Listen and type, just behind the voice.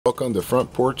Welcome to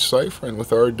Front Porch Ciphering with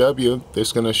RW. This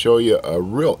is going to show you a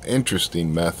real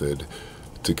interesting method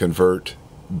to convert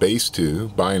base 2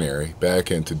 binary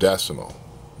back into decimal,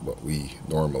 what we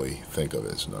normally think of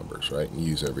as numbers, right, and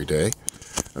use every day.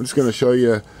 I'm just going to show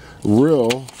you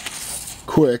real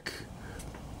quick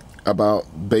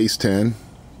about base 10,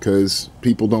 because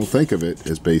people don't think of it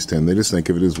as base 10. They just think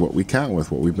of it as what we count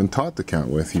with, what we've been taught to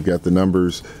count with. You've got the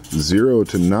numbers 0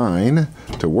 to 9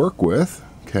 to work with,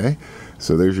 okay?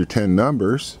 So there's your 10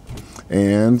 numbers.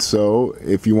 And so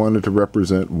if you wanted to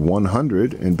represent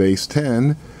 100 in base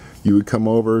 10, you would come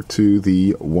over to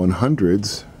the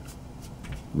 100s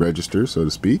register, so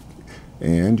to speak,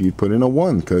 and you'd put in a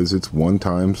 1 because it's 1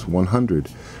 times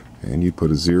 100. And you put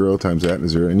a 0 times that and a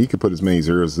 0, and you can put as many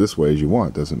zeros this way as you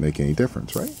want. Doesn't make any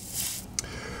difference, right?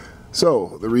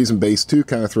 So the reason base 2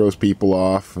 kind of throws people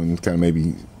off, and kind of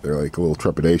maybe they're like a little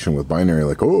trepidation with binary,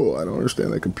 like, oh, I don't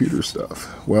understand that computer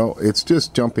stuff. Well, it's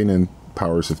just jumping in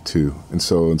powers of 2. And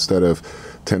so instead of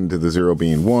 10 to the 0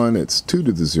 being 1, it's 2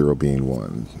 to the 0 being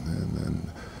 1. And then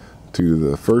 2 to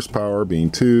the first power being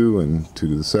 2, and 2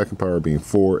 to the second power being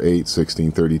 4, 8,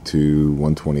 16, 32,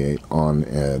 128, on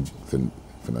ad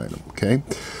infinitum. Okay?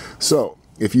 So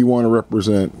if you want to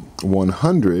represent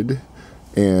 100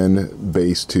 and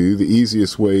base 2, the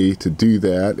easiest way to do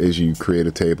that is you create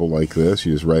a table like this.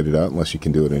 You just write it out, unless you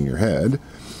can do it in your head,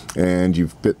 and you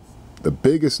fit the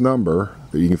biggest number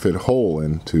that you can fit whole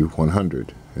into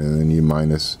 100, and then you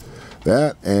minus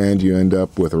that, and you end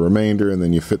up with a remainder, and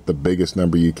then you fit the biggest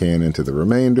number you can into the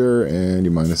remainder, and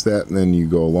you minus that, and then you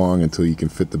go along until you can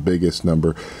fit the biggest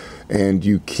number. And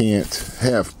you can't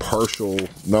have partial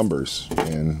numbers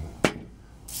in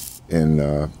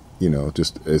you know,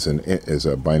 just as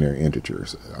a binary integer,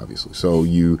 obviously. So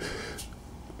you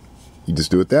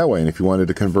just do it that way. And if you wanted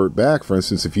to convert back, for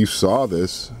instance, if you saw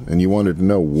this and you wanted to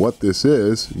know what this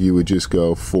is, you would just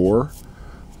go 4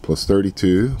 plus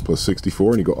 32 plus 64,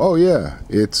 and you go, oh yeah,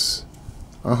 it's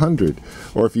 100.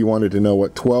 Or if you wanted to know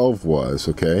what 12 was,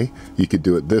 okay, you could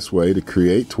do it this way to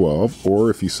create 12. Or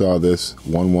if you saw this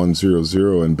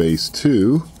 1100 in base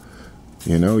 2,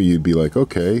 you know, you'd be like,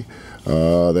 okay,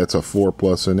 that's a 4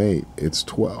 plus an 8, it's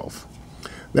 12.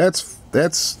 That's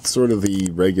sort of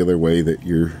the regular way that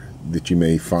you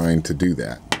may find to do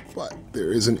that. But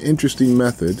there is an interesting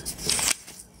method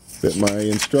that my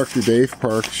instructor Dave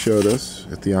Park showed us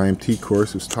at the IMT course.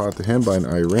 It was taught to him by an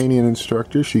Iranian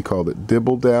instructor. She called it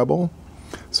Dibble Dabble.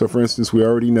 So for instance, we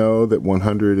already know that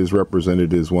 100 is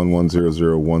represented as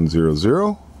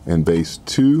 1100100 in base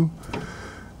 2.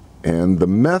 And the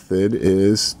method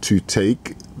is to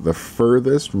take the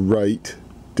furthest right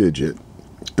digit,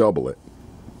 double it,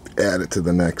 add it to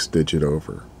the next digit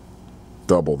over,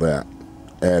 double that,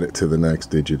 add it to the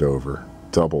next digit over,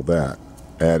 double that,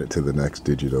 add it to the next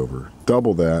digit over,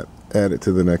 double that, add it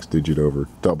to the next digit over,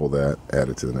 double that, add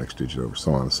it to the next digit over,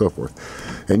 so on and so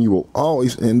forth. And you will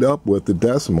always end up with the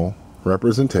decimal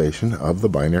representation of the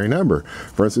binary number.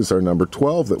 For instance, our number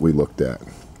 12 that we looked at.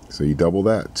 So you double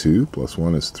that. 2 plus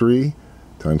 1 is 3,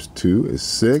 times 2 is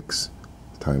 6,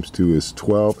 times 2 is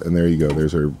 12, and there you go.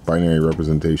 There's our binary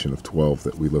representation of 12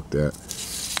 that we looked at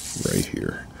right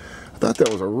here. I thought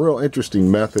that was a real interesting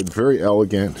method, very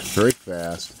elegant, very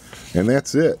fast. And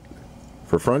that's it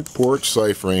for Front Porch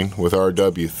Ciphering with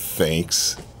RW.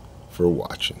 Thanks for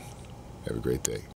watching. Have a great day.